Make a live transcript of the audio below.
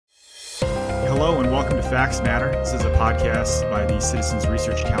and welcome to Facts Matter. This is a podcast by the Citizens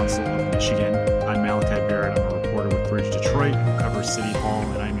Research Council of Michigan. I'm Malachi Barrett. I'm a reporter with Bridge Detroit, who covers City Hall,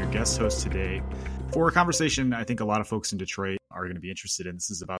 and I'm your guest host today for a conversation I think a lot of folks in Detroit are going to be interested in. This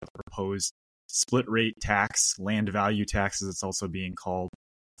is about the proposed split rate tax, land value tax as it's also being called,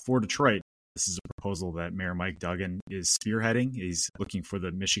 for Detroit. This is a proposal that Mayor Mike Duggan is spearheading. He's looking for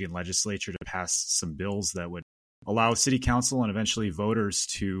the Michigan Legislature to pass some bills that would allow City Council and eventually voters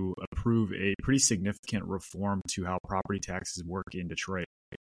to approve a pretty significant reform to how property taxes work in Detroit.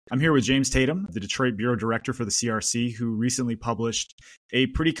 I'm here with James Tatum, the Detroit Bureau Director for the CRC, who recently published a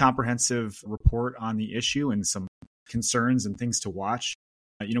pretty comprehensive report on the issue and some concerns and things to watch.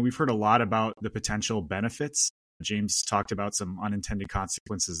 We've heard a lot about the potential benefits. James talked about some unintended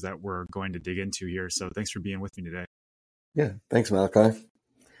consequences that we're going to dig into here. So thanks for being with me today. Yeah, thanks, Malachi.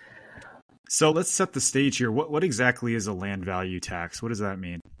 So let's set the stage here. What exactly is a land value tax? What does that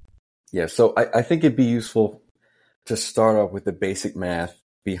mean? Yeah, so I think it'd be useful to start off with the basic math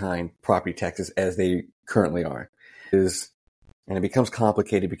behind property taxes as they currently are. And it becomes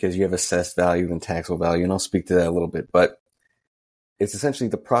complicated because you have assessed value and taxable value, and I'll speak to that a little bit. But it's essentially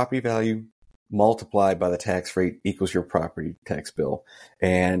the property value multiplied by the tax rate equals your property tax bill.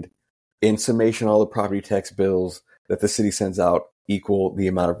 And in summation, all the property tax bills that the city sends out equal the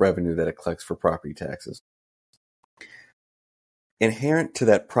amount of revenue that it collects for property taxes. Inherent to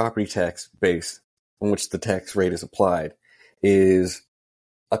that property tax base on which the tax rate is applied is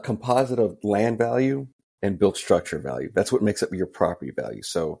a composite of land value and built structure value. That's what makes up your property value.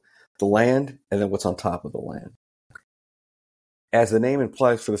 So the land and then what's on top of the land. As the name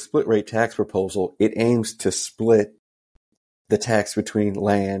implies for the split rate tax proposal, it aims to split the tax between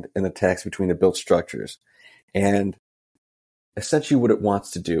land and the tax between the built structures. And essentially what it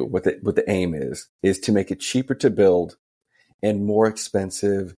wants to do, what the aim is to make it cheaper to build and more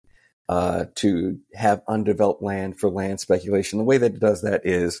expensive to have undeveloped land for land speculation. The way that it does that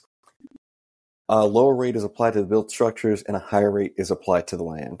is a lower rate is applied to the built structures and a higher rate is applied to the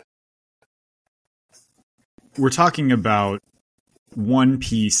land. We're talking about one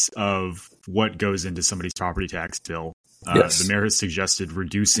piece of what goes into somebody's property tax bill. Yes. The mayor has suggested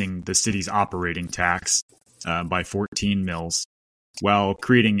reducing the city's operating tax by 14 mils while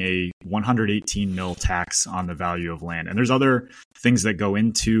creating a 118 mil tax on the value of land. And there's other things that go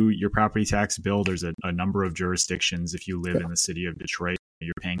into your property tax bill. There's a number of jurisdictions. If you live in the city of Detroit,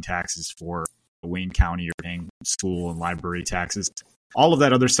 you're paying taxes for Wayne County, you're paying school and library taxes. All of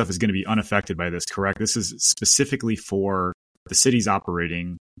that other stuff is going to be unaffected by this, correct? This is specifically for the city's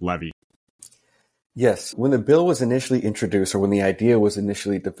operating levy. Yes. When the bill was initially introduced, or when the idea was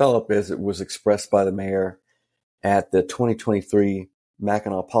initially developed, as it was expressed by the mayor at the 2023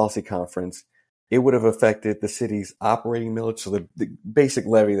 Mackinac Policy Conference, it would have affected the city's operating millage, so the basic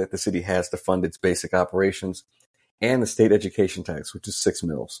levy that the city has to fund its basic operations, and the state education tax, which is 6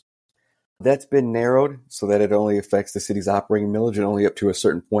 mils. That's been narrowed so that it only affects the city's operating millage, and only up to a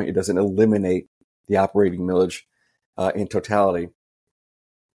certain point. It doesn't eliminate the operating millage in totality.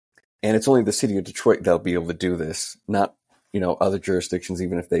 And it's only the city of Detroit that'll be able to do this, not, other jurisdictions,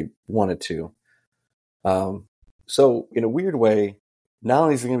 even if they wanted to. So in a weird way, not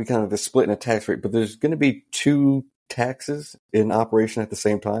only is there going to be kind of the split in a tax rate, but there's going to be two taxes in operation at the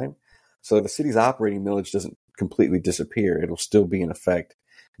same time. So the city's operating millage doesn't completely disappear. It'll still be in effect.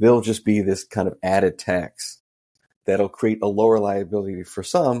 There'll just be this kind of added tax that'll create a lower liability for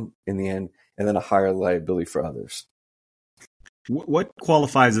some in the end, and then a higher liability for others. What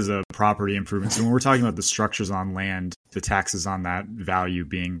qualifies as a property improvement? So when we're talking about the structures on land, the taxes on that value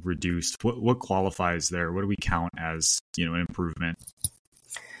being reduced, what qualifies there? What do we count as, an improvement?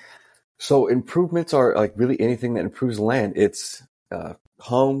 So improvements are like really anything that improves land. It's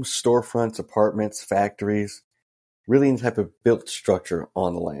homes, storefronts, apartments, factories, really any type of built structure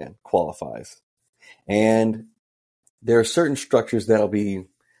on the land qualifies. And there are certain structures that'll be,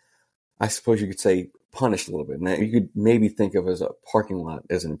 I suppose you could say, punished a little bit. Now, you could maybe think of as a parking lot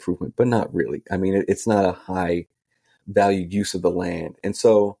as an improvement, but not really. I mean, it's not a high valued use of the land. And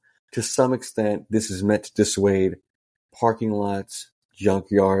so to some extent, this is meant to dissuade parking lots,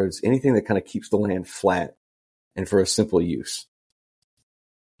 junkyards, anything that kind of keeps the land flat and for a simple use.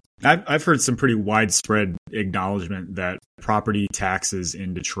 I've heard some pretty widespread acknowledgement that property taxes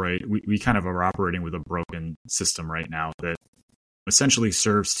in Detroit, we kind of are operating with a broken system right now that essentially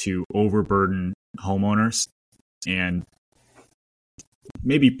serves to overburden homeowners and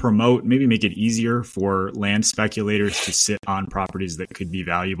maybe make it easier for land speculators to sit on properties that could be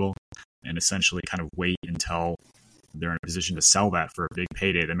valuable and essentially kind of wait until they're in a position to sell that for a big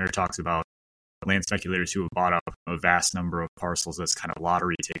payday. The mayor talks about land speculators who have bought up a vast number of parcels as kind of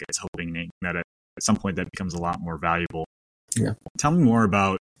lottery tickets, hoping that at at some point that becomes a lot more valuable. Yeah. Tell me more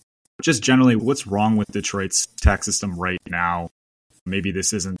about just generally what's wrong with Detroit's tax system right now. Maybe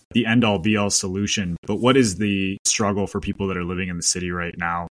this isn't the end-all be-all solution, but what is the struggle for people that are living in the city right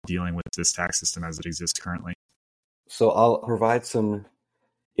now dealing with this tax system as it exists currently? So I'll provide some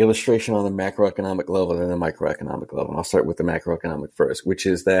illustration on the macroeconomic level and the microeconomic level. And I'll start with the macroeconomic first, which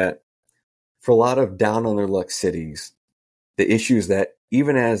is that for a lot of down-on-their-luck cities, the issue is that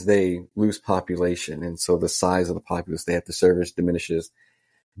even as they lose population, and so the size of the populace they have to service diminishes,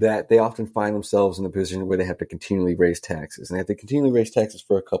 that they often find themselves in a position where they have to continually raise taxes. And they have to continually raise taxes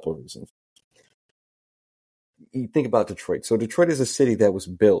for a couple of reasons. You think about Detroit. So Detroit is a city that was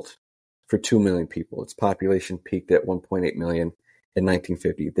built for 2 million people. Its population peaked at 1.8 million in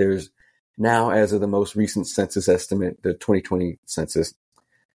 1950. There's now, as of the most recent census estimate, the 2020 census,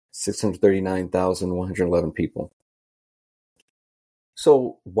 639,111 people.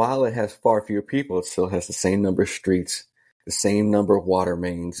 So while it has far fewer people, it still has the same number of streets, the same number of water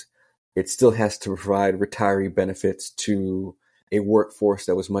mains. It still has to provide retiree benefits to a workforce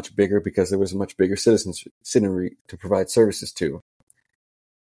that was much bigger because there was a much bigger citizenry to provide services to.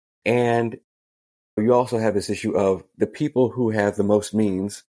 And you also have this issue of the people who have the most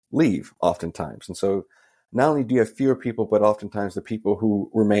means leave oftentimes. And so not only do you have fewer people, but oftentimes the people who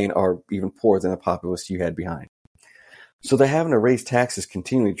remain are even poorer than the populace you had behind. So they're having to raise taxes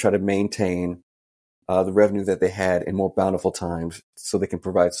continually to try to maintain the revenue that they had in more bountiful times so they can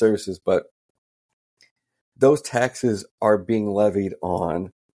provide services. But those taxes are being levied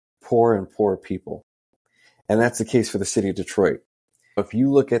on poor and poorer people. And that's the case for the city of Detroit. If you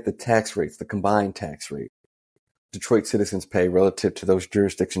look at the tax rates, the combined tax rate, Detroit citizens pay relative to those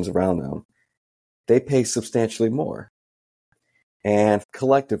jurisdictions around them, they pay substantially more. And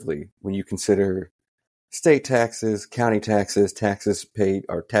collectively, when you consider state taxes, county taxes, taxes paid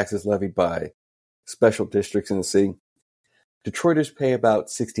or taxes levied by special districts in the city, Detroiters pay about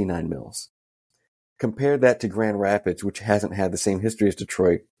 69 mils. Compare that to Grand Rapids, which hasn't had the same history as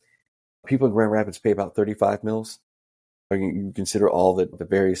Detroit. People in Grand Rapids pay about 35 mils. Or you consider all the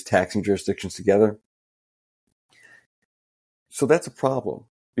various taxing jurisdictions together. So that's a problem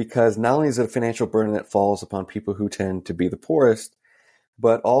because not only is it a financial burden that falls upon people who tend to be the poorest,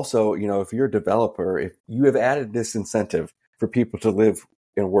 but also, if you're a developer, if you have added this incentive for people to live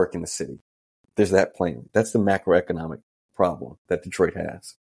and work in the city, there's that plan. That's the macroeconomic problem that Detroit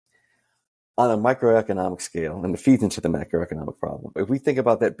has. On a microeconomic scale, and it feeds into the macroeconomic problem, if we think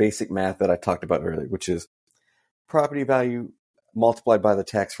about that basic math that I talked about earlier, which is property value multiplied by the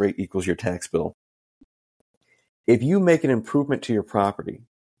tax rate equals your tax bill. If you make an improvement to your property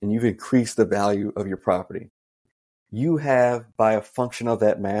and you've increased the value of your property, you have, by a function of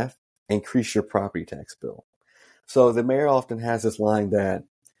that math, increased your property tax bill. So the mayor often has this line that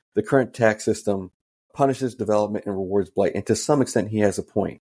the current tax system punishes development and rewards blight. And to some extent, he has a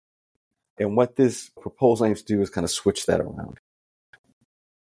point. And what this proposal aims to do is kind of switch that around.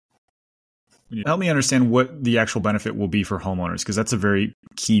 Help me understand what the actual benefit will be for homeowners, because that's a very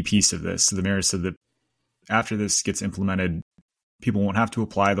key piece of this. So the mayor said that after this gets implemented, people won't have to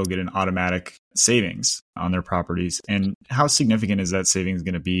apply. They'll get an automatic savings on their properties. And how significant is that savings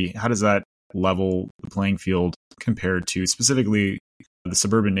going to be? How does that level the playing field compared to specifically the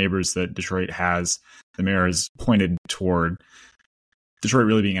suburban neighbors that Detroit has? The mayor has pointed toward Detroit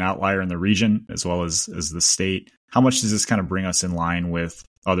really being an outlier in the region as well as the state. How much does this kind of bring us in line with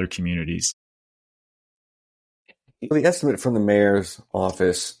other communities? The estimate from the mayor's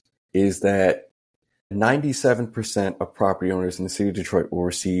office is that 97% of property owners in the city of Detroit will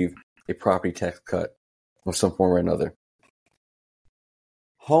receive a property tax cut of some form or another.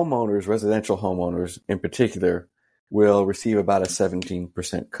 Homeowners, residential homeowners in particular, will receive about a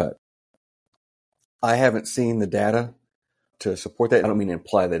 17% cut. I haven't seen the data to support that. I don't mean to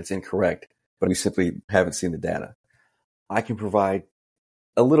imply that it's incorrect, but we simply haven't seen the data. I can provide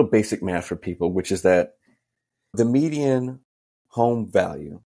a little basic math for people, which is that the median home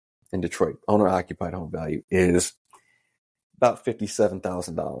value in Detroit, owner-occupied home value, is about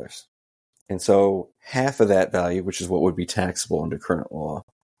 $57,000. And so half of that value, which is what would be taxable under current law,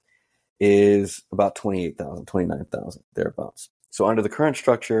 is about $28,000, $29,000, thereabouts. So under the current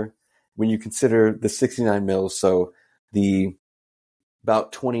structure, when you consider the 69 mils, so the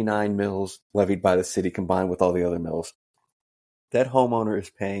about 29 mils levied by the city combined with all the other mills, that homeowner is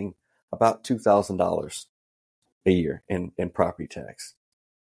paying about $2,000 a year in property tax.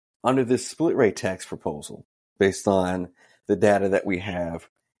 Under this split rate tax proposal, based on the data that we have,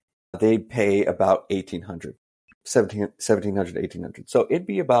 they'd pay about $1,800, $1,700, $1,800. So it'd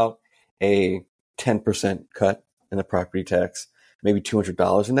be about a 10% cut in the property tax maybe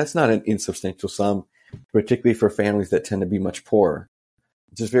 $200. And that's not an insubstantial sum, particularly for families that tend to be much poorer.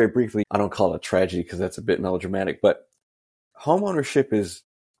 Just very briefly, I don't call it a tragedy because that's a bit melodramatic, but home ownership is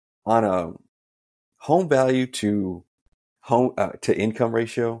on a home value to income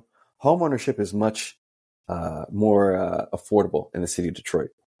ratio. Home ownership is much more affordable in the city of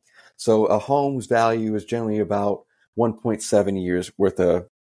Detroit. So a home's value is generally about 1.7 years worth of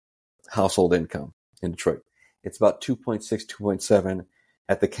household income in Detroit. It's about 2.6, 2.7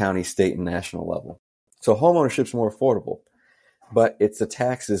 at the county, state, and national level. So home ownership is more affordable, but it's the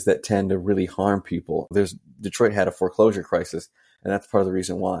taxes that tend to really harm people. Detroit had a foreclosure crisis, and that's part of the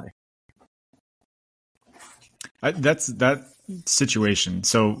reason why. That's that situation.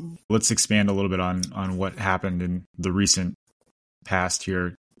 So let's expand a little bit on what happened in the recent past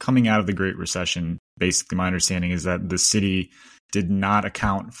here. Coming out of the Great Recession, basically my understanding is that the city did not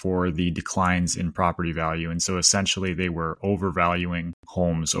account for the declines in property value. And so essentially they were overvaluing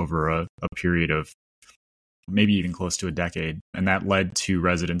homes over a period of maybe even close to a decade. And that led to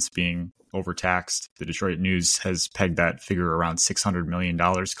residents being overtaxed. The Detroit News has pegged that figure around $600 million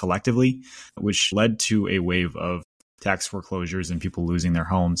collectively, which led to a wave of tax foreclosures and people losing their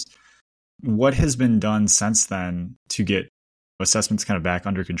homes. What has been done since then to get assessments kind of back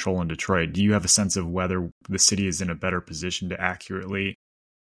under control in Detroit? Do you have a sense of whether the city is in a better position to accurately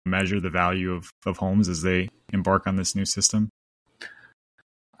measure the value of homes as they embark on this new system?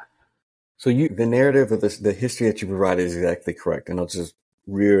 So the narrative of the history that you provided is exactly correct. And I'll just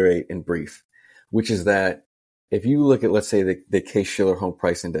reiterate in brief, which is that if you look at, let's say, the Case-Shiller Home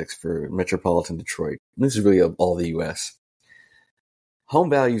Price Index for metropolitan Detroit, and this is really of all the U.S.,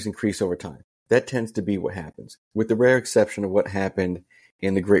 home values increase over time. That tends to be what happens, with the rare exception of what happened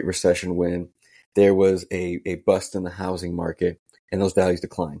in the Great Recession when there was a bust in the housing market and those values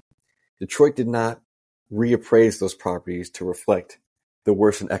declined. Detroit did not reappraise those properties to reflect the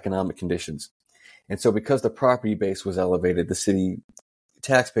worsened economic conditions. And so because the property base was elevated, the city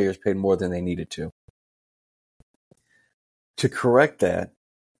taxpayers paid more than they needed to. To correct that,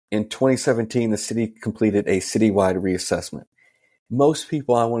 in 2017, the city completed a citywide reassessment. Most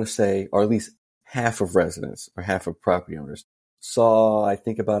people, I want to say, or at least half of residents or half of property owners, saw, I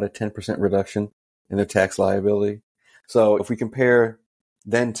think, about a 10% reduction in their tax liability. So if we compare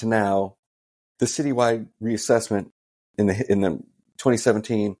then to now, the citywide reassessment in the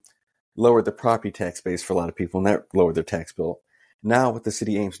 2017 lowered the property tax base for a lot of people, and that lowered their tax bill. Now what the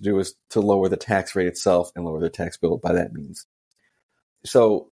city aims to do is to lower the tax rate itself and lower their tax bill by that means.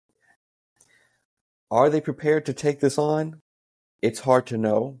 So are they prepared to take this on? It's hard to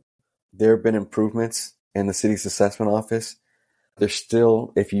know. There have been improvements in the city's assessment office. There's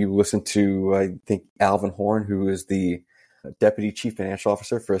still, if you listen to, I think, Alvin Horn, who is the deputy chief financial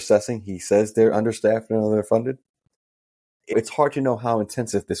officer for assessing, he says they're understaffed and underfunded. It's hard to know how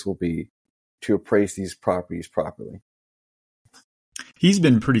intensive this will be to appraise these properties properly. He's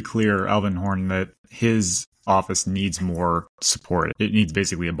been pretty clear, Alvin Horn, that his office needs more support. It needs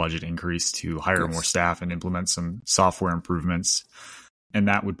basically a budget increase to hire more staff and implement some software improvements. And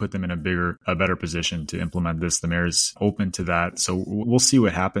that would put them in a better position to implement this. The mayor's open to that. So we'll see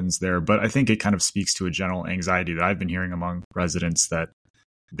what happens there. But I think it kind of speaks to a general anxiety that I've been hearing among residents that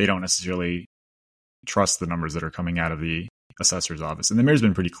they don't necessarily trust the numbers that are coming out of the assessor's office. And the mayor's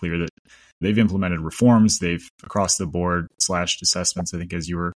been pretty clear that they've implemented reforms. They've across the board slashed assessments, I think, as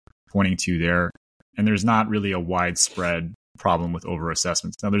you were pointing to there. And there's not really a widespread problem with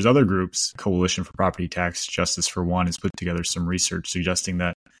overassessments. Now, there's other groups. Coalition for Property Tax Justice for One has put together some research suggesting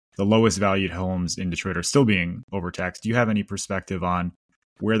that the lowest valued homes in Detroit are still being overtaxed. Do you have any perspective on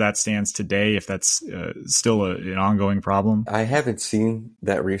where that stands today, if that's still an ongoing problem? I haven't seen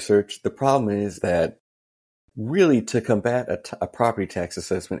that research. The problem is that really to combat a property tax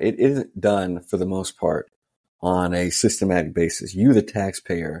assessment, it isn't done for the most part on a systematic basis. You, the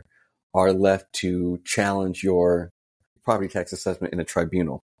taxpayer, are left to challenge your property tax assessment in a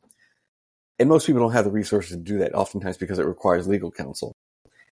tribunal. And most people don't have the resources to do that, oftentimes because it requires legal counsel.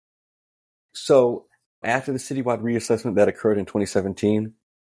 So after the citywide reassessment that occurred in 2017,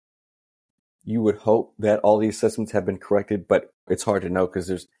 you would hope that all the assessments have been corrected, but it's hard to know because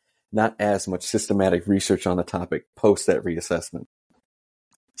there's not as much systematic research on the topic post that reassessment.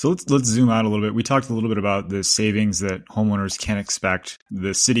 So let's zoom out a little bit. We talked a little bit about the savings that homeowners can expect.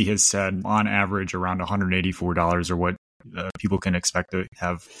 The city has said on average around $184 are what people can expect to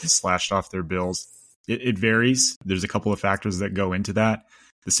have slashed off their bills. It varies. There's a couple of factors that go into that.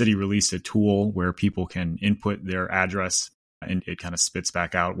 The city released a tool where people can input their address and it kind of spits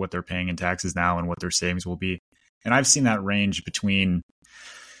back out what they're paying in taxes now and what their savings will be. And I've seen that range between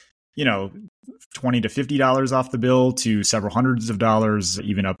 $20 to $50 off the bill to several hundreds of dollars,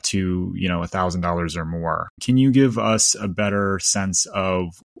 even up to, $1,000 or more. Can you give us a better sense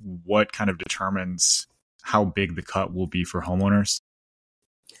of what kind of determines how big the cut will be for homeowners?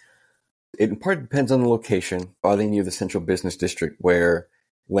 It in part depends on the location. Are they near the central business district where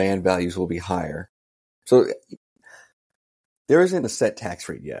land values will be higher? So there isn't a set tax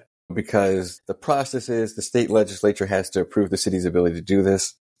rate yet, because the process is the state legislature has to approve the city's ability to do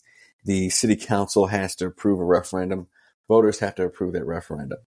this. The city council has to approve a referendum. Voters have to approve that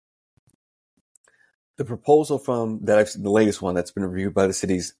referendum. The proposal the latest one that's been reviewed by the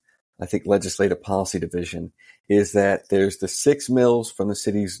city's, I think, legislative policy division, is that there's the 6 mills from the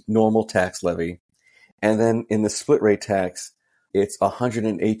city's normal tax levy, and then in the split rate tax, it's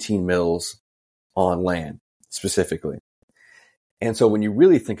 118 mills on land specifically. And so when you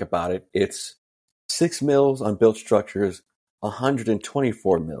really think about it, it's 6 mills on built structures,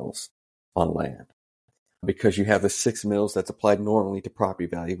 124 mills on land, because you have the 6 mills that's applied normally to property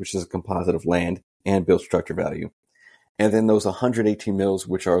value, which is a composite of land and built structure value. And then those 118 mills,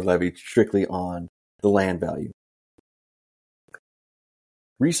 which are levied strictly on the land value.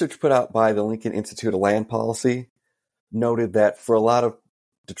 Research put out by the Lincoln Institute of Land Policy noted that for a lot of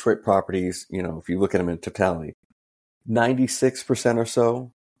Detroit properties, if you look at them in totality, 96% or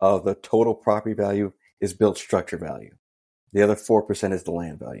so of the total property value is built structure value. The other 4% is the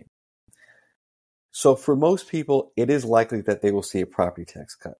land value. So for most people, it is likely that they will see a property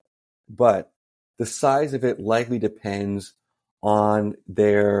tax cut. But the size of it likely depends on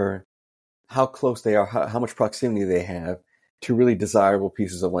how close they are, how much proximity they have to really desirable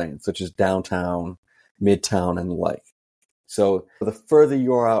pieces of land, such as downtown, midtown, and the like. So the further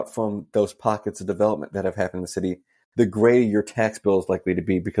you're out from those pockets of development that have happened in the city, the greater your tax bill is likely to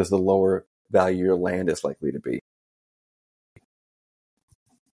be, because the lower value your land is likely to be.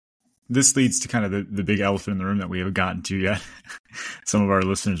 This leads to kind of the big elephant in the room that we haven't gotten to yet. Some of our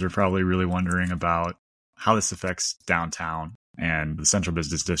listeners are probably really wondering about how this affects downtown and the central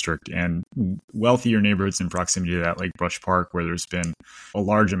business district and wealthier neighborhoods in proximity to that, like Brush Park, where there's been a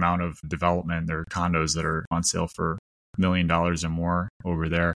large amount of development. There are condos that are on sale for $1 million or more over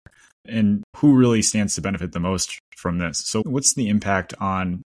there. And who really stands to benefit the most from this? So what's the impact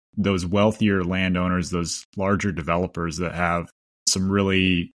on those wealthier landowners, those larger developers that have some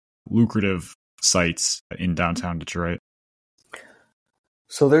really lucrative sites in downtown Detroit?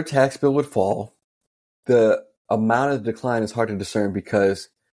 So their tax bill would fall. The amount of decline is hard to discern, because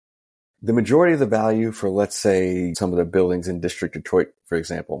the majority of the value for, let's say, some of the buildings in District Detroit, for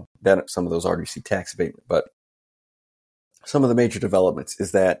example, that some of those already see tax abatement, but some of the major developments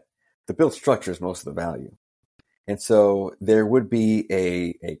is that the built structure is most of the value. And so there would be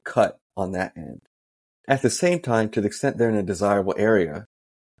a cut on that end. At the same time, to the extent they're in a desirable area,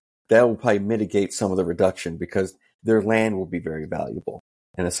 that will probably mitigate some of the reduction, because their land will be very valuable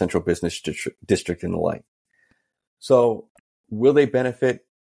in a central business district and the like. So will they benefit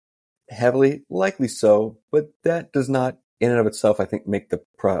heavily? Likely so, but that does not in and of itself, I think, make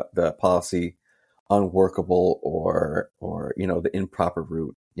the policy unworkable or the improper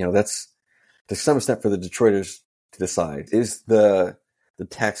route. That's to some extent for the Detroiters to decide. Is the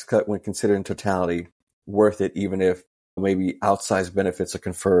tax cut, when considered in totality, worth it, even if maybe outsized benefits are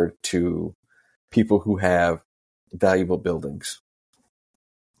conferred to people who have valuable buildings?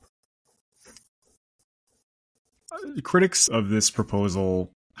 Critics of this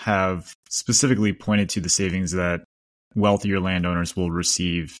proposal have specifically pointed to the savings that wealthier landowners will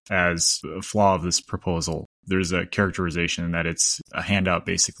receive as a flaw of this proposal. There's a characterization that it's a handout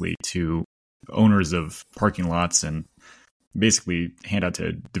basically to owners of parking lots and basically handout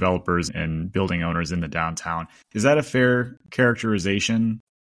to developers and building owners in the downtown. Is that a fair characterization?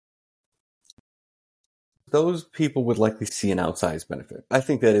 Those people would likely see an outsized benefit. I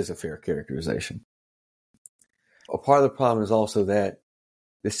think that is a fair characterization. A part of the problem is also that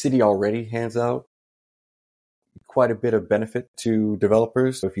the city already hands out quite a bit of benefit to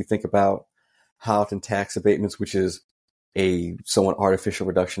developers. So if you think about how often tax abatements, which is a somewhat artificial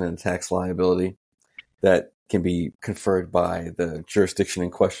reduction in tax liability that can be conferred by the jurisdiction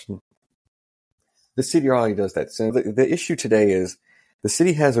in question, the city already does that. So the issue today is the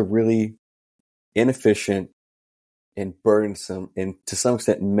city has a really inefficient and burdensome and to some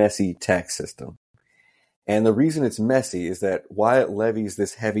extent messy tax system. And the reason it's messy is that while it levies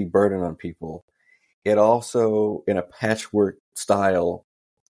this heavy burden on people, it also, in a patchwork style,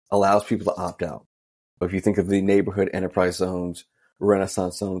 allows people to opt out. But if you think of the neighborhood enterprise zones,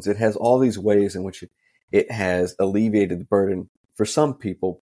 Renaissance zones, it has all these ways in which it has alleviated the burden for some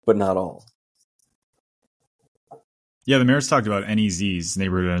people, but not all. Yeah, the mayor's talked about NEZs,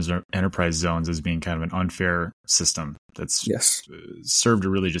 neighborhood enterprise zones, as being kind of an unfair system that's Yes. served to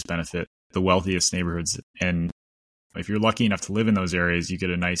really just benefit the wealthiest neighborhoods. And if you're lucky enough to live in those areas, you get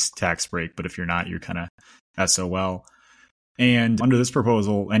a nice tax break. But if you're not, you're kind of SOL. And under this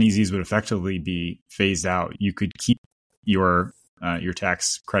proposal, NEZs would effectively be phased out. You could keep your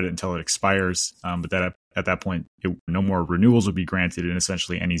tax credit until it expires, but that at that point, no more renewals would be granted, and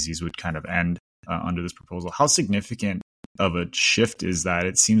essentially NEZs would kind of end under this proposal. How significant of a shift is that?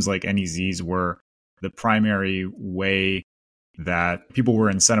 It seems like NEZs were the primary way that people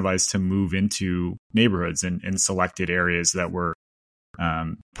were incentivized to move into neighborhoods in selected areas that were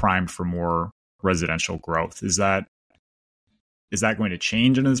primed for more residential growth. Is that going to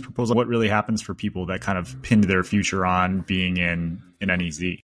change under this proposal? What really happens for people that kind of pinned their future on being in an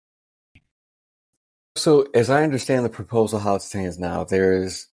NEZ? So as I understand the proposal, how it stands now, there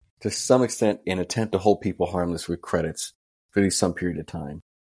is, to some extent, an attempt to hold people harmless with credits for at least some period of time.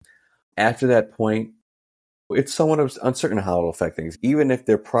 After that point, it's somewhat uncertain how it will affect things. Even if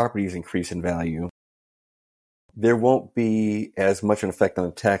their properties increase in value, there won't be as much an effect on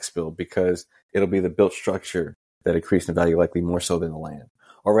the tax bill because it'll be the built structure that increased in value, likely more so than the land.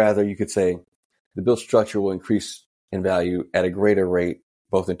 Or rather, you could say the built structure will increase in value at a greater rate,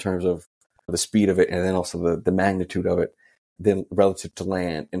 both in terms of the speed of it and then also the magnitude of it than relative to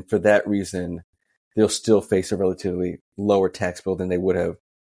land. And for that reason, they'll still face a relatively lower tax bill than they would have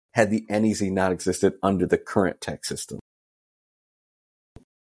had the NEZ not existed under the current tax system.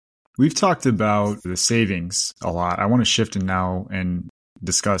 We've talked about the savings a lot. I want to shift now and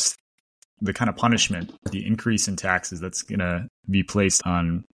discuss the kind of punishment, the increase in taxes that's going to be placed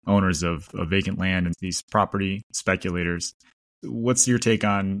on owners of vacant land and these property speculators. What's your take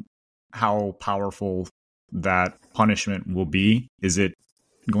on how powerful that punishment will be? Is it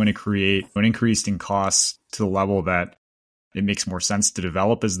going to create an increase in costs to the level that it makes more sense to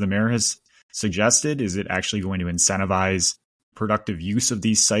develop, as the mayor has suggested? Is it actually going to incentivize productive use of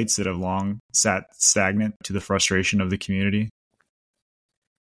these sites that have long sat stagnant to the frustration of the community?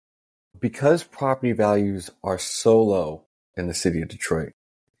 Because property values are so low in the city of Detroit,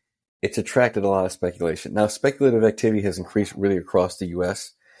 it's attracted a lot of speculation. Now, speculative activity has increased really across the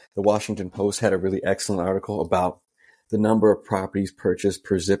U.S. The Washington Post had a really excellent article about the number of properties purchased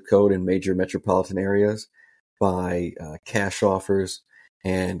per zip code in major metropolitan areas by cash offers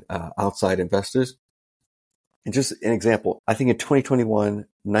and outside investors. And just an example, I think in 2021,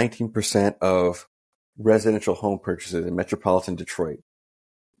 19% of residential home purchases in metropolitan Detroit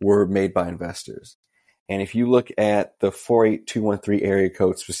were made by investors. And if you look at the 48213 area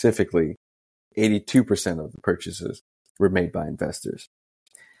code specifically, 82% of the purchases were made by investors.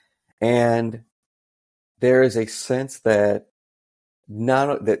 And there is a sense that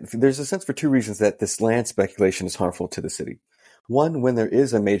there's a sense for two reasons that this land speculation is harmful to the city. One, when there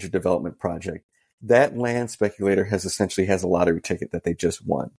is a major development project, that land speculator has a lottery ticket that they just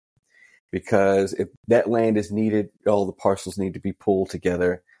won. Because if that land is needed, all the parcels need to be pulled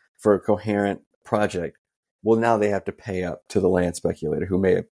together for a coherent project. Well, now they have to pay up to the land speculator who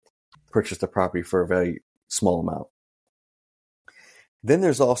may have purchased the property for a very small amount. Then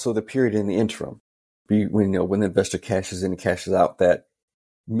there's also the period in the interim, when the investor cashes in and cashes out, that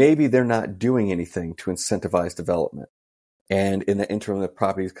maybe they're not doing anything to incentivize development. And in the interim, the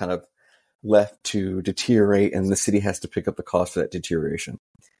property is kind of left to deteriorate and the city has to pick up the cost of that deterioration.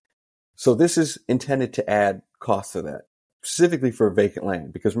 So this is intended to add cost to that, specifically for vacant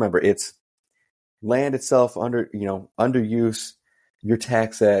land, because remember, it's land itself under use. You're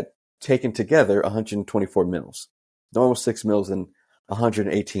taxed at, taken together, 124 mills, normal 6 mills and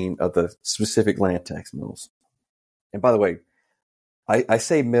 118 of the specific land tax mills. And by the way, I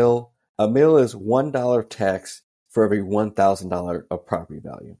say mill. A mill is $1 tax for every $1,000 of property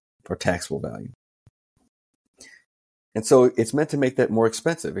value or taxable value. And so it's meant to make that more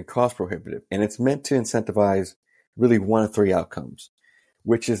expensive and cost prohibitive. And it's meant to incentivize really one of three outcomes,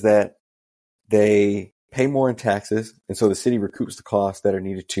 which is that they pay more in taxes. And so the city recoups the costs that are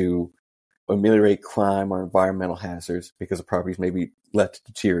needed to ameliorate crime or environmental hazards because the properties may be left to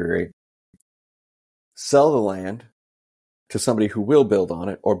deteriorate. Sell the land to somebody who will build on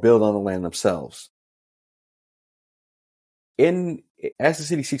it or build on the land themselves. As the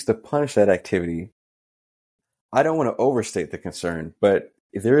city seeks to punish that activity, I don't want to overstate the concern, but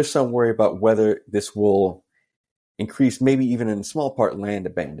there is some worry about whether this will increase, maybe even in small part, land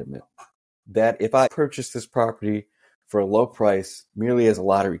abandonment. That if I purchase this property for a low price, merely as a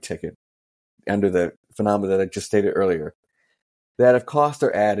lottery ticket, under the phenomena that I just stated earlier, that if costs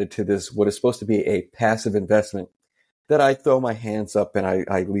are added to this, what is supposed to be a passive investment, that I throw my hands up and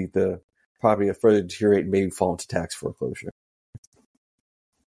I leave the property to further deteriorate and maybe fall into tax foreclosure.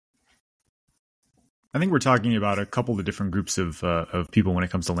 I think we're talking about a couple of different groups of people when it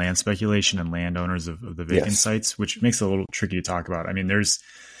comes to land speculation and landowners of the vacant sites, which makes it a little tricky to talk about. I mean, there's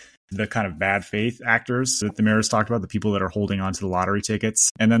the kind of bad faith actors that the mayor's talked about, the people that are holding on to the lottery tickets.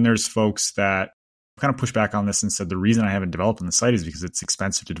 And then there's folks that kind of push back on this and said, the reason I haven't developed on the site is because it's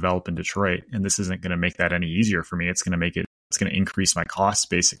expensive to develop in Detroit. And this isn't going to make that any easier for me. It's going to increase my costs,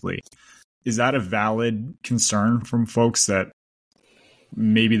 basically. Is that a valid concern from folks that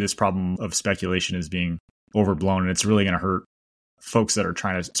maybe this problem of speculation is being overblown and it's really going to hurt folks that are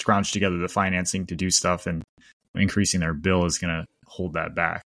trying to scrounge together the financing to do stuff, and increasing their bill is going to hold that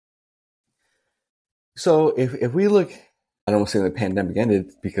back? So if we look, I don't want to say the pandemic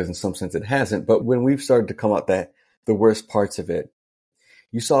ended, because in some sense it hasn't, but when we've started to come out that the worst parts of it,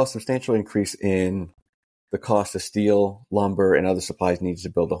 you saw a substantial increase in the cost of steel, lumber, and other supplies needed to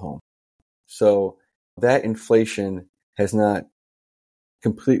build a home. So that inflation has not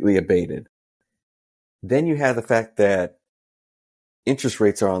completely abated. Then you have the fact that interest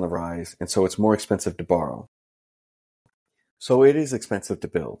rates are on the rise, and so it's more expensive to borrow. So it is expensive to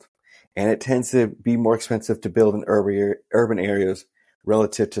build, and it tends to be more expensive to build in urban areas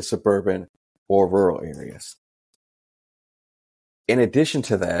relative to suburban or rural areas. In addition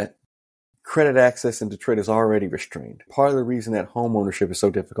to that, credit access in Detroit is already restrained. Part of the reason that home ownership is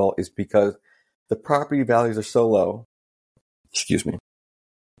so difficult is because the property values are so low,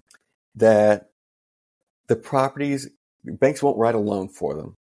 that the properties, banks won't write a loan for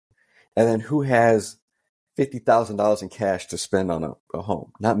them. And then who has $50,000 in cash to spend on a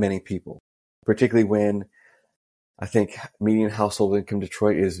home? Not many people, particularly when I think median household income in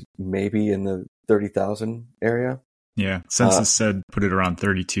Detroit is maybe in the 30,000 area. Yeah. Census said put it around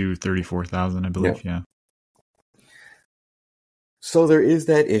 32, 34,000, I believe. Yeah. So there is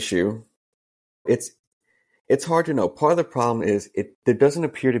that issue. It's hard to know. Part of the problem is there doesn't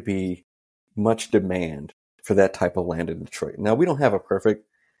appear to be much demand for that type of land in Detroit. Now, we don't have a perfect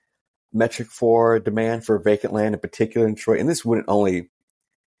metric for demand for vacant land in particular in Detroit, and this wouldn't only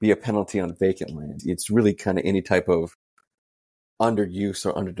be a penalty on vacant land. It's really kind of any type of underuse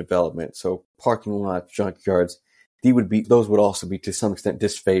or underdevelopment. So parking lots, junkyards, those would also be to some extent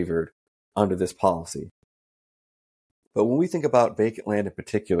disfavored under this policy. But when we think about vacant land in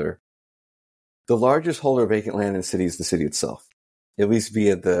particular, the largest holder of vacant land in the city is the city itself, at least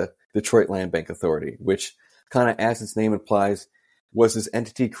via the Detroit Land Bank Authority, which kind of, as its name implies, was this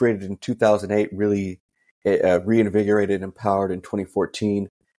entity created in 2008, really reinvigorated and empowered in 2014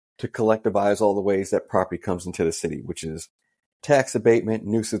 to collectivize all the ways that property comes into the city, which is tax abatement,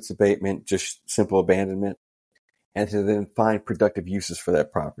 nuisance abatement, just simple abandonment, and to then find productive uses for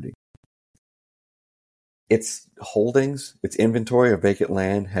that property. Its holdings, its inventory of vacant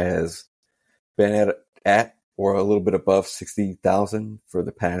land has been at or a little bit above 60,000 for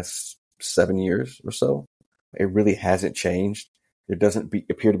the past 7 years or so. It really hasn't changed. There doesn't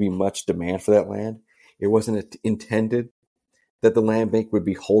appear to be much demand for that land. It wasn't intended that the land bank would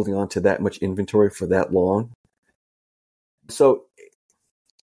be holding on to that much inventory for that long. So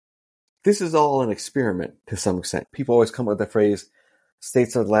this is all an experiment to some extent. People always come up with the phrase,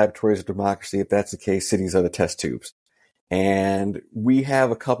 states are the laboratories of democracy. If that's the case, cities are the test tubes. And we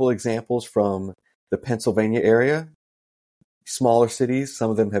have a couple examples from the Pennsylvania area, smaller cities.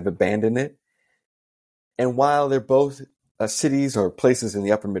 Some of them have abandoned it. And while they're both cities or places in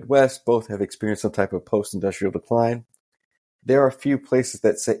the upper Midwest, both have experienced some type of post-industrial decline, there are a few places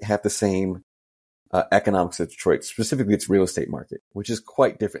that have the same economics as Detroit, specifically its real estate market, which is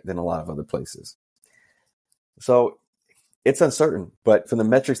quite different than a lot of other places. So it's uncertain, but from the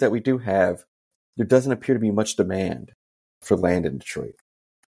metrics that we do have, there doesn't appear to be much demand for land in Detroit.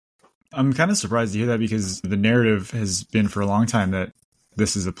 I'm kind of surprised to hear that, because the narrative has been for a long time that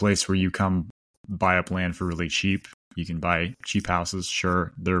this is a place where you come buy up land for really cheap. You can buy cheap houses.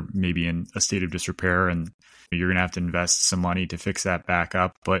 Sure, they're maybe in a state of disrepair and you're going to have to invest some money to fix that back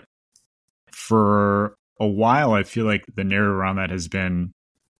up. But for a while, I feel like the narrative around that has been,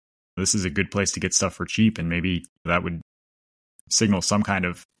 this is a good place to get stuff for cheap, and maybe that would signal some kind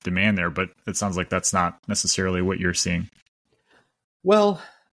of demand there. But it sounds like that's not necessarily what you're seeing. Well,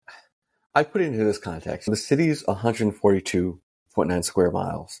 I put it into this context. The city is 142.9 square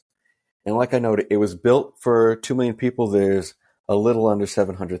miles. And like I noted, it was built for 2 million people. There's a little under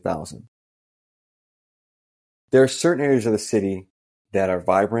 700,000. There are certain areas of the city that are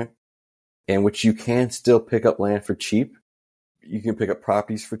vibrant in which you can still pick up land for cheap. You can pick up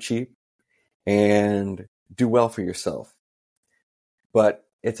properties for cheap and do well for yourself. But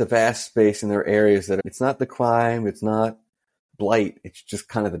it's a vast space, and there are areas that it's not the crime, it's not blight. It's just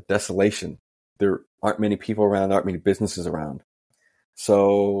kind of the desolation. There aren't many people around, aren't many businesses around.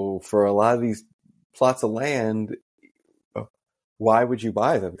 So for a lot of these plots of land, why would you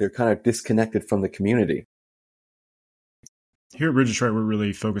buy them? They're kind of disconnected from the community. Here at Bridge Detroit, we're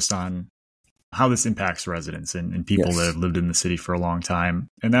really focused on how this impacts residents and people that have lived in the city for a long time.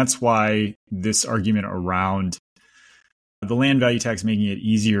 And that's why this argument around the land value tax making it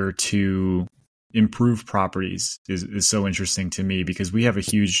easier to improve properties is so interesting to me, because we have a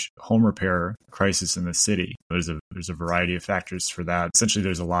huge home repair crisis in the city. There's a variety of factors for that. Essentially,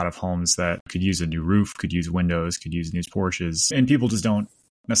 there's a lot of homes that could use a new roof, could use windows, could use new porches, and people just don't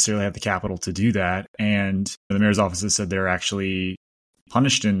necessarily have the capital to do that. And the mayor's office has said they're actually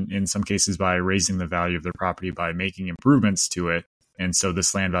punished in some cases by raising the value of their property by making improvements to it. And so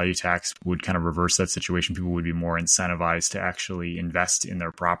this land value tax would kind of reverse that situation. People would be more incentivized to actually invest in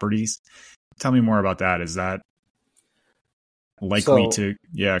their properties. Tell me more about that. Is that likely to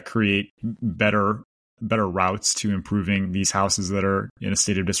create better routes to improving these houses that are in a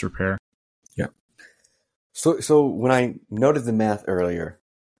state of disrepair? Yeah. So when I noted the math earlier,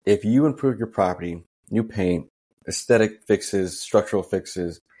 if you improve your property, new paint, aesthetic fixes, structural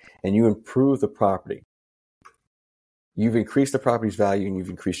fixes, and you improve the property, you've increased the property's value and you've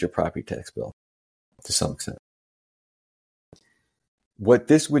increased your property tax bill to some extent. What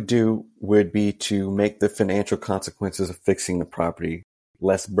this would do would be to make the financial consequences of fixing the property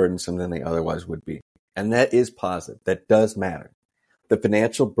less burdensome than they otherwise would be. And that is positive. That does matter. The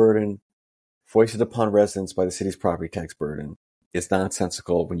financial burden foisted upon residents by the city's property tax burden is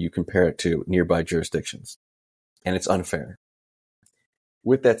nonsensical when you compare it to nearby jurisdictions. And it's unfair.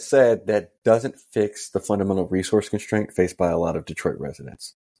 With that said, that doesn't fix the fundamental resource constraint faced by a lot of Detroit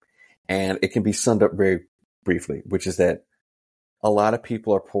residents. And it can be summed up very briefly, which is that a lot of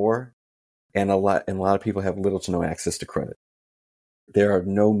people are poor and a lot of people have little to no access to credit. There are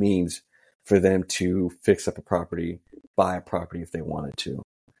no means for them to fix up a property, buy a property if they wanted to.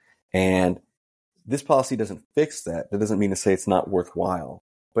 And this policy doesn't fix that. That doesn't mean to say it's not worthwhile,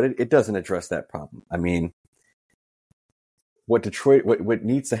 but it doesn't address that problem. I mean, what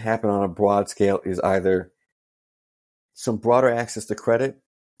needs to happen on a broad scale is either some broader access to credit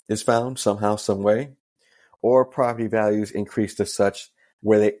is found somehow, some way, or property values increase to such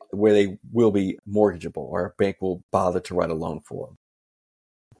where they will be mortgageable, or a bank will bother to write a loan for them.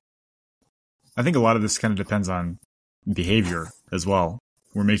 I think a lot of this kind of depends on behavior as well.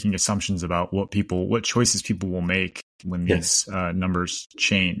 We're making assumptions about what choices people will make when these numbers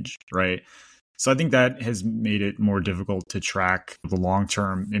change, right? So I think that has made it more difficult to track the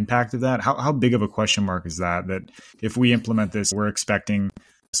long-term impact of that. How big of a question mark is that if we implement this, we're expecting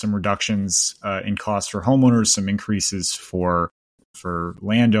some reductions in costs for homeowners, some increases for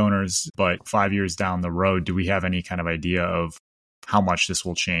landowners, but 5 years down the road, do we have any kind of idea of how much this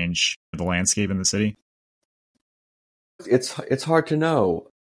will change the landscape in the city? It's hard to know.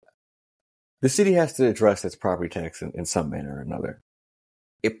 The city has to address its property tax in some manner or another.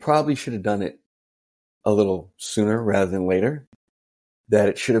 It probably should have done it a little sooner rather than later, that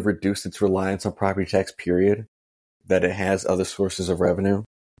it should have reduced its reliance on property tax, period, that it has other sources of revenue.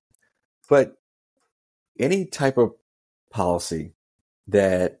 But any type of policy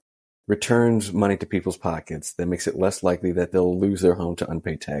that returns money to people's pockets, that makes it less likely that they'll lose their home to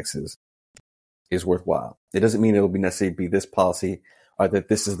unpaid taxes, is worthwhile. It doesn't mean it'll be necessarily be this policy or that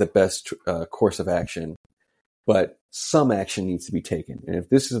this is the best course of action, but some action needs to be taken. And if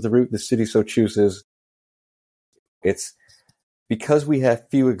this is the route the city so chooses, it's because we have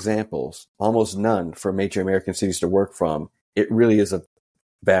few examples, almost none, for major American cities to work from. It really is a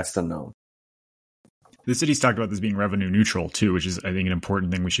vast unknown. The city's talked about this being revenue neutral too, which is, I think, an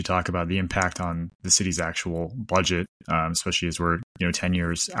important thing we should talk about, the impact on the city's actual budget, especially as we're 10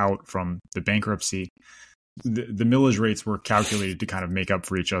 years out from the bankruptcy. The millage rates were calculated to kind of make up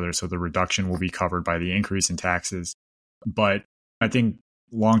for each other, so the reduction will be covered by the increase in taxes. But I think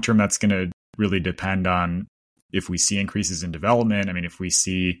long term, that's going to really depend on if we see increases in development. I mean, if we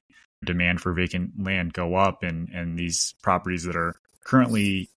see demand for vacant land go up and these properties that are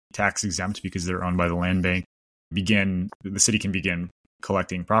currently tax exempt because they're owned by the land bank the city can begin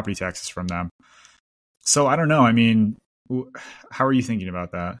collecting property taxes from them. So I don't know. I mean, how are you thinking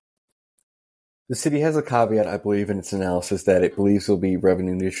about that? The city has a caveat, I believe, in its analysis that it believes will be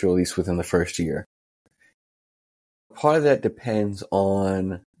revenue neutral at least within the first year. Part of that depends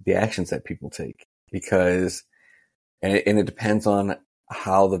on the actions that people take, because, and it depends on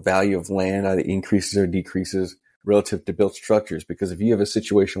how the value of land either increases or decreases relative to built structures. Because if you have a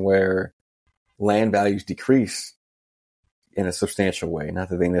situation where land values decrease in a substantial way, not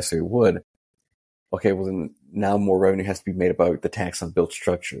that they necessarily would, Okay, well then now more revenue has to be made about the tax on built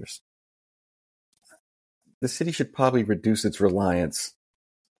structures. The city should probably reduce its reliance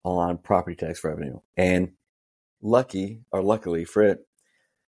on property tax revenue. And luckily for it,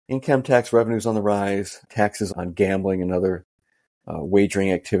 income tax revenue is on the rise. Taxes on gambling and other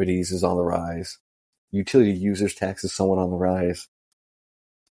wagering activities is on the rise. Utility users tax is somewhat on the rise.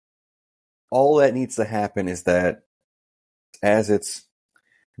 All that needs to happen is that as its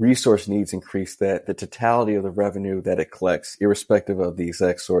resource needs increase, that the totality of the revenue that it collects, irrespective of the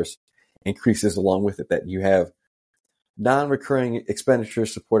exact source, increases along with it, that you have non-recurring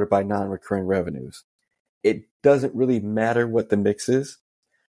expenditures supported by non-recurring revenues. It doesn't really matter what the mix is.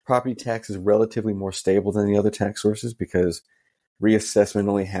 Property tax is relatively more stable than the other tax sources because reassessment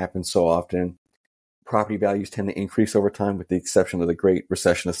only happens so often. Property values tend to increase over time, with the exception of the Great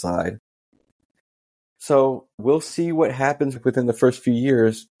Recession aside. So we'll see what happens within the first few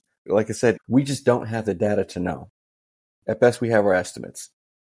years. Like I said, we just don't have the data to know. At best, we have our estimates.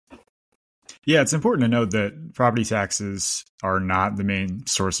 Yeah, it's important to note that property taxes are not the main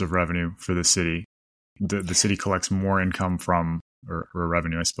source of revenue for the city. The city collects more income from, or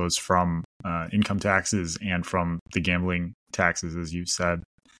revenue, I suppose, from income taxes and from the gambling taxes, as you said.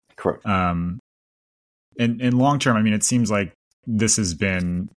 Correct. And in long term, I mean, it seems like this has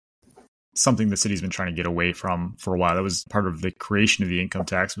been something the city's been trying to get away from for a while. That was part of the creation of the income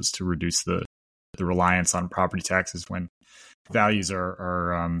tax, was to reduce the reliance on property taxes when values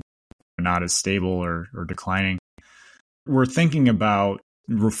are not as stable or declining. We're thinking about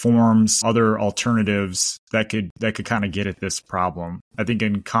reforms, other alternatives that could kind of get at this problem. I think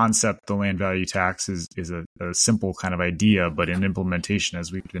in concept, the land value tax is a simple kind of idea, but in implementation,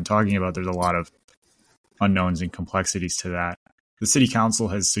 as we've been talking about, there's a lot of unknowns and complexities to that. The city council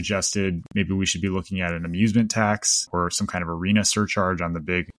has suggested maybe we should be looking at an amusement tax or some kind of arena surcharge on the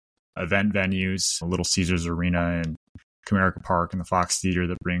big event venues, Little Caesars Arena and Comerica Park and the Fox Theater,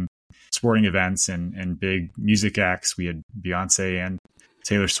 that bring sporting events and big music acts. We had Beyonce and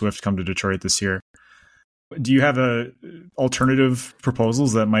Taylor Swift come to Detroit this year. Do you have alternative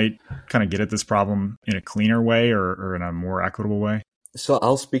proposals that might kind of get at this problem in a cleaner way or in a more equitable way? So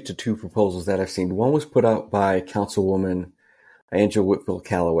I'll speak to two proposals that I've seen. One was put out by Councilwoman Angela Whitfield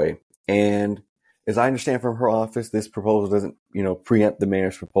Callaway. And as I understand from her office, this proposal doesn't, preempt the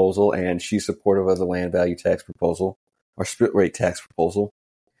mayor's proposal, and she's supportive of the land value tax proposal or split rate tax proposal.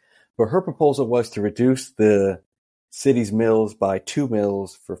 But her proposal was to reduce the city's mills by 2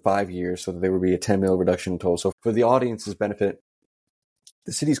 mills for 5 years, so that there would be a 10 mil reduction in total. So for the audience's benefit,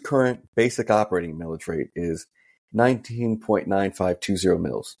 the city's current basic operating millage rate is 19.9520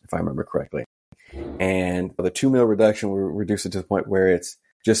 mils, if I remember correctly. And the 2 mil reduction will reduce it to the point where it's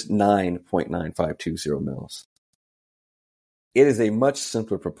just 9.9520 mils. It is a much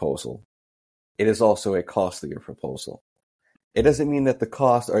simpler proposal. It is also a costlier proposal. It doesn't mean that the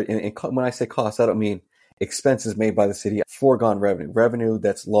costs are, and when I say costs, I don't mean expenses made by the city, foregone revenue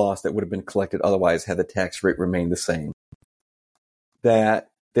that's lost that would have been collected otherwise had the tax rate remained the same. That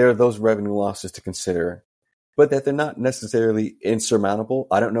there are those revenue losses to consider, but that they're not necessarily insurmountable.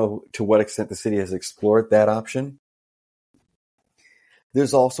 I don't know to what extent the city has explored that option.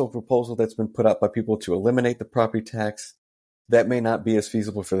 There's also a proposal that's been put out by people to eliminate the property tax. That may not be as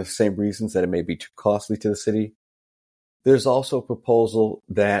feasible for the same reasons, that it may be too costly to the city. There's also a proposal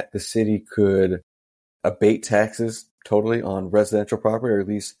that the city could abate taxes totally on residential property, or at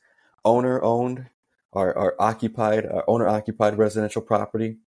least owner-owned or owner-occupied residential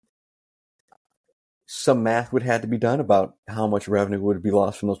property. Some math would have to be done about how much revenue would be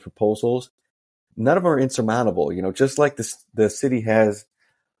lost from those proposals. None of them are insurmountable. Just like the city has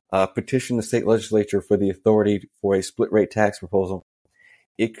petitioned the state legislature for the authority for a split rate tax proposal,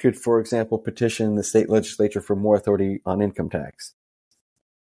 it could, for example, petition the state legislature for more authority on income tax.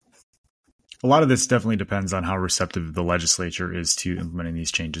 A lot of this definitely depends on how receptive the legislature is to implementing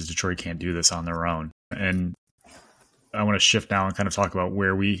these changes. Detroit can't do this on their own. And I want to shift now and kind of talk about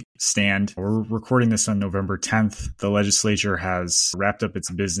where we stand. We're recording this on November 10th. The legislature has wrapped up its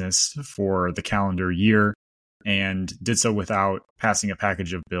business for the calendar year and did so without passing a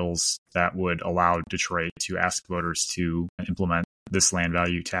package of bills that would allow Detroit to ask voters to implement this land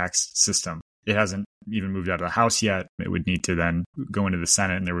value tax system. It hasn't even moved out of the House yet. It would need to then go into the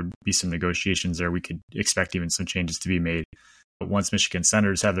Senate, and there would be some negotiations there. We could expect even some changes to be made. But once Michigan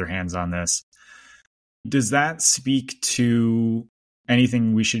senators have their hands on this, does that speak to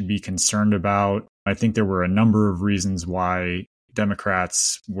anything we should be concerned about? I think there were a number of reasons why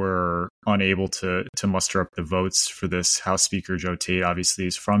Democrats were unable to muster up the votes for this. House Speaker Joe Tate obviously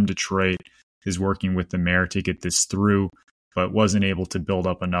is from Detroit, is working with the mayor to get this through. but wasn't able to build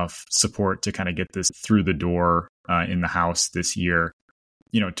up enough support to kind of get this through the door in the House this year.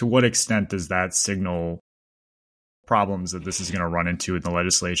 To what extent does that signal problems that this is going to run into in the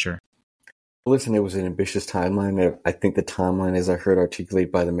legislature? Listen, it was an ambitious timeline. I think the timeline, as I heard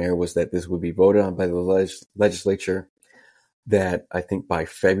articulated by the mayor, was that this would be voted on by the legislature, that I think by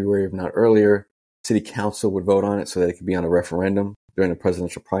February, if not earlier, city council would vote on it so that it could be on a referendum during the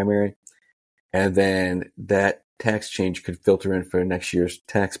presidential primary. And then that tax change could filter in for next year's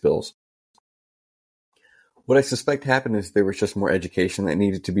tax bills. What I suspect happened is there was just more education that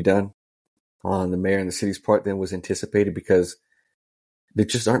needed to be done on the mayor and the city's part than was anticipated, because there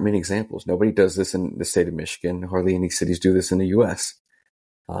just aren't many examples. Nobody does this in the state of Michigan. Hardly any cities do this in the U.S.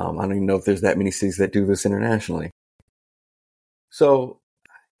 I don't even know if there's that many cities that do this internationally. So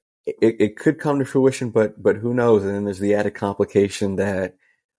it could come to fruition, but who knows? And then there's the added complication that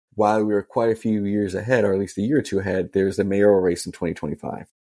while we were quite a few years ahead, or at least a year or two ahead, there's a mayoral race in 2025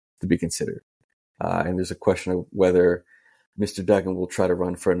 to be considered. And there's a question of whether Mr. Duggan will try to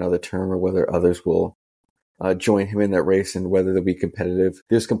run for another term or whether others will join him in that race, and whether they'll be competitive.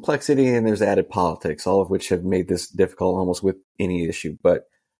 There's complexity and there's added politics, all of which have made this difficult almost with any issue. But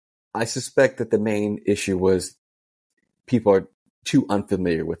I suspect that the main issue was people are too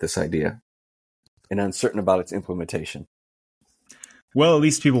unfamiliar with this idea and uncertain about its implementation. Well, at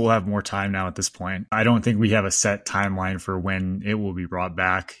least people will have more time now at this point. I don't think we have a set timeline for when it will be brought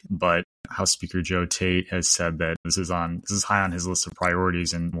back, but House Speaker Joe Tate has said that this is high on his list of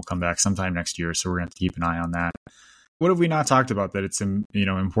priorities and will come back sometime next year. So we're going to have to keep an eye on that. What have we not talked about that it's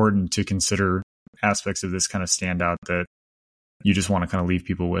important to consider aspects of this kind of stand out that you just want to kind of leave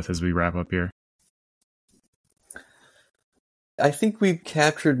people with as we wrap up here? I think we've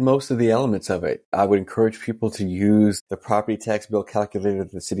captured most of the elements of it. I would encourage people to use the property tax bill calculator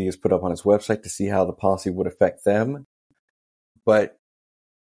that the city has put up on its website to see how the policy would affect them. But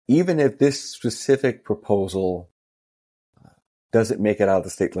even if this specific proposal doesn't make it out of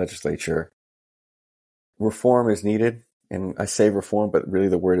the state legislature, reform is needed. And I say reform, but really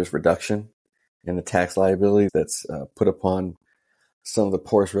the word is reduction in the tax liability that's put upon some of the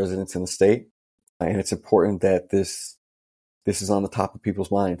poorest residents in the state. And it's important that this is on the top of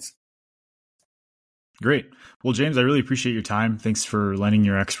people's minds. Great. Well, James, I really appreciate your time. Thanks for lending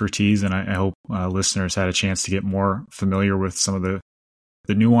your expertise. And I hope listeners had a chance to get more familiar with some of the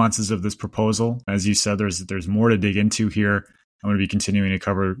nuances of this proposal. As you said, there's more to dig into here. I'm going to be continuing to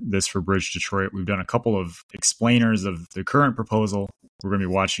cover this for Bridge Detroit. We've done a couple of explainers of the current proposal. We're going to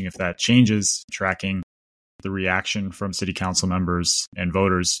be watching if that changes, tracking the reaction from city council members and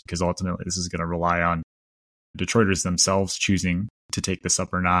voters, because ultimately this is going to rely on Detroiters themselves choosing to take this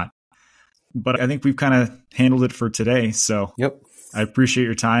up or not. But I think we've kind of handled it for today. So yep. I appreciate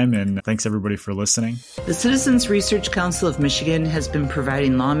your time, and thanks everybody for listening. The Citizens Research Council of Michigan has been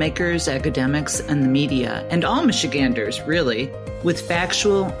providing lawmakers, academics, and the media, and all Michiganders, really, with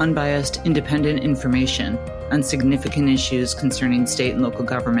factual, unbiased, independent information on significant issues concerning state and local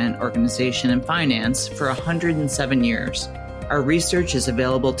government, organization, and finance for 107 years. Our research is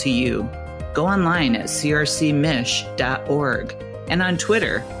available to you. Go online at crcmich.org and on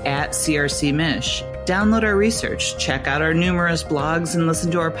Twitter @crcmich. Download our research, check out our numerous blogs, and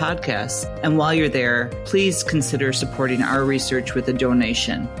listen to our podcasts. And while you're there, please consider supporting our research with a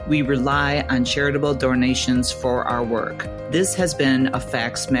donation. We rely on charitable donations for our work. This has been a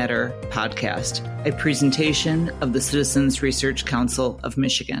Facts Matter podcast, a presentation of the Citizens Research Council of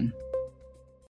Michigan.